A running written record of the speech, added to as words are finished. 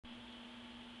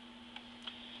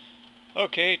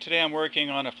Okay, today I'm working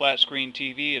on a flat screen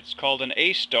TV. It's called an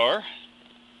Astar,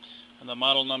 and the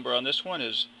model number on this one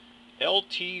is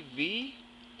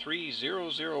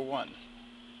LTV3001.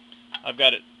 I've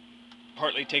got it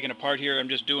partly taken apart here. I'm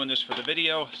just doing this for the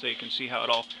video so you can see how it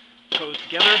all goes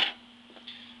together.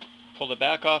 Pull the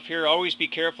back off here. Always be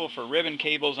careful for ribbon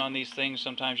cables on these things.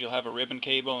 Sometimes you'll have a ribbon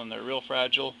cable and they're real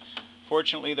fragile.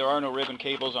 Fortunately, there are no ribbon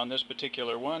cables on this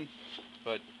particular one,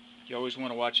 but you always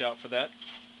want to watch out for that.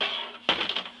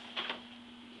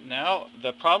 Now,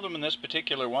 the problem in this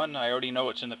particular one, I already know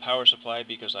it's in the power supply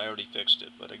because I already fixed it.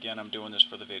 But again, I'm doing this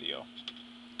for the video.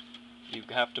 You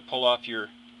have to pull off your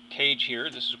cage here.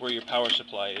 This is where your power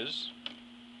supply is.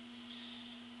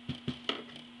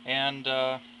 And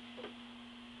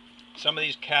some of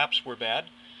these caps were bad.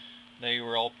 They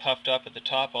were all puffed up at the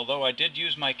top, although I did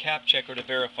use my cap checker to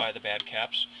verify the bad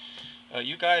caps.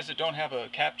 You guys that don't have a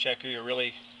cap checker, you're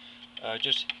really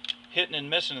just hitting and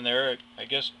missing in there, I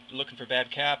guess, looking for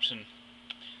bad caps, and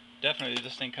definitely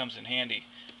this thing comes in handy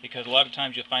because a lot of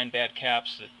times you'll find bad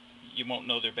caps that you won't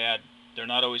know they're bad. They're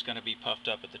not always going to be puffed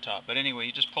up at the top. But anyway,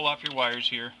 you just pull off your wires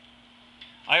here.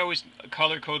 I always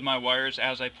color code my wires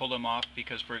as I pull them off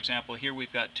because, for example, here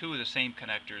we've got two of the same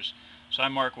connectors. So I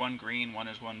mark one green, one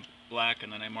black,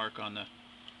 and then I mark on the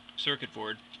circuit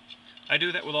board. I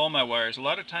do that with all my wires. A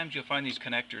lot of times you'll find these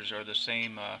connectors are the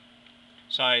same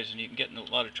size, and you can get in a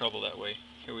lot of trouble that way.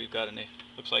 Here we've got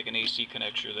looks like an AC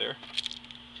connector there.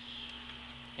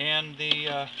 And the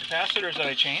capacitors that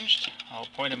I changed, I'll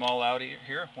point them all out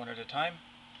here one at a time.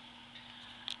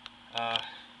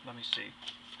 Let me see.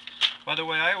 By the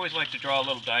way, I always like to draw a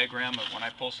little diagram of when I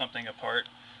pull something apart.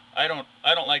 I don't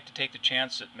like to take the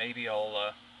chance that maybe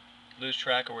I'll lose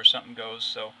track of where something goes,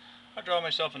 so I'll draw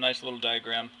myself a nice little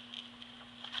diagram.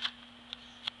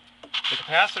 The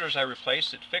capacitors I replaced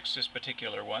that fixed this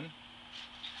particular one.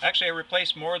 Actually, I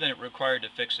replaced more than it required to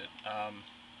fix it.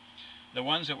 The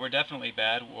ones that were definitely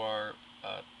bad were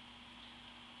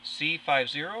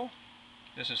C50.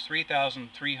 This is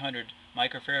 3,300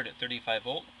 microfarad at 35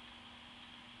 volt.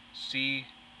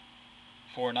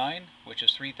 C49, which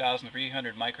is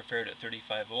 3,300 microfarad at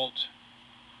 35 volt.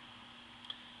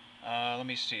 Let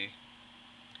me see.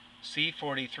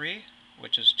 C43,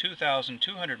 which is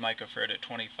 2,200 microfarad at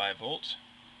 25 volts.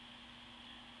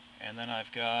 And then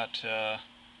I've got, what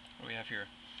do we have here?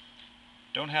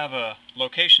 Don't have a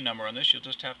location number on this. You'll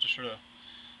just have to sort of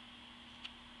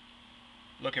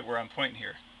look at where I'm pointing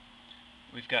here.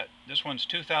 We've got, this one's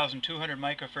 2,200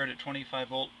 microfarad at 25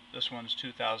 volt. This one's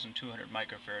 2,200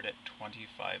 microfarad at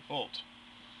 25 volt.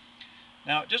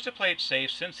 Now, just to play it safe,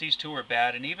 since these two are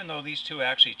bad, and even though these two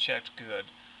actually checked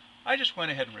good, I just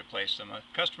went ahead and replaced them. A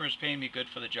customer is paying me good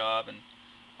for the job, and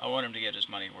I want him to get his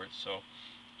money worth. So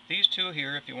these two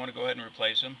here, if you want to go ahead and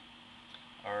replace them,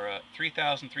 are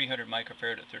 3,300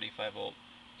 microfarad at 35 volt,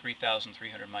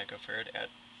 3,300 microfarad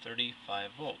at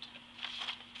 35 volt.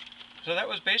 So that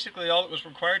was basically all that was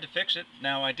required to fix it.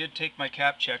 Now, I did take my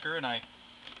cap checker, and I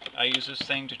use this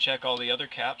thing to check all the other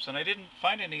caps, and I didn't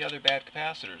find any other bad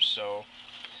capacitors, so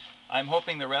I'm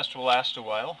hoping the rest will last a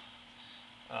while.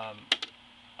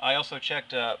 I also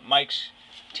checked Mike's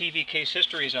TV case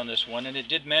histories on this one, and it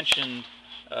did mention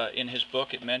in his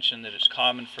book, it mentioned that it's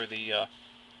common for the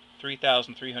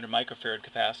 3,300 microfarad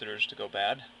capacitors to go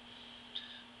bad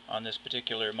on this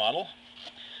particular model.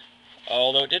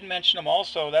 Although it didn't mention them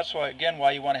also, that's why, again,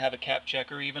 why you want to have a cap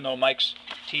checker. Even though Mike's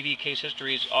TV case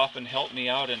histories often help me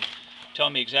out and tell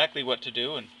me exactly what to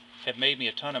do and have made me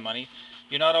a ton of money,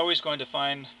 you're not always going to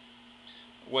find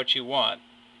what you want.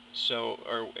 So,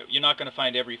 or you're not going to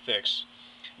find every fix.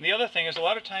 And the other thing is, a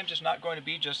lot of times it's not going to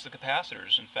be just the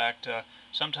capacitors. In fact,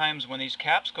 sometimes when these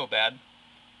caps go bad,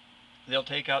 they'll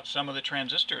take out some of the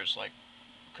transistors. Like,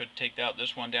 could take out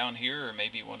this one down here, or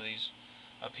maybe one of these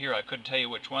up here. I couldn't tell you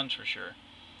which ones for sure.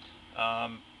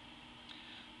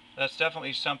 That's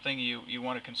definitely something you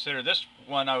want to consider. This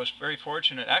one I was very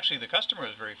fortunate. Actually, the customer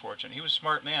was very fortunate. He was a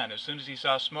smart man. As soon as he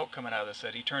saw smoke coming out of the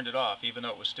set, he turned it off, even though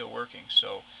it was still working.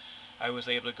 So I was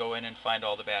able to go in and find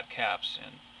all the bad caps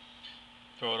and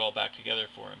throw it all back together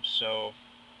for him. So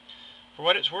for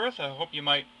what it's worth, I hope you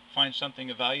might find something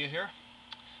of value here.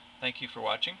 Thank you for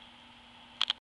watching.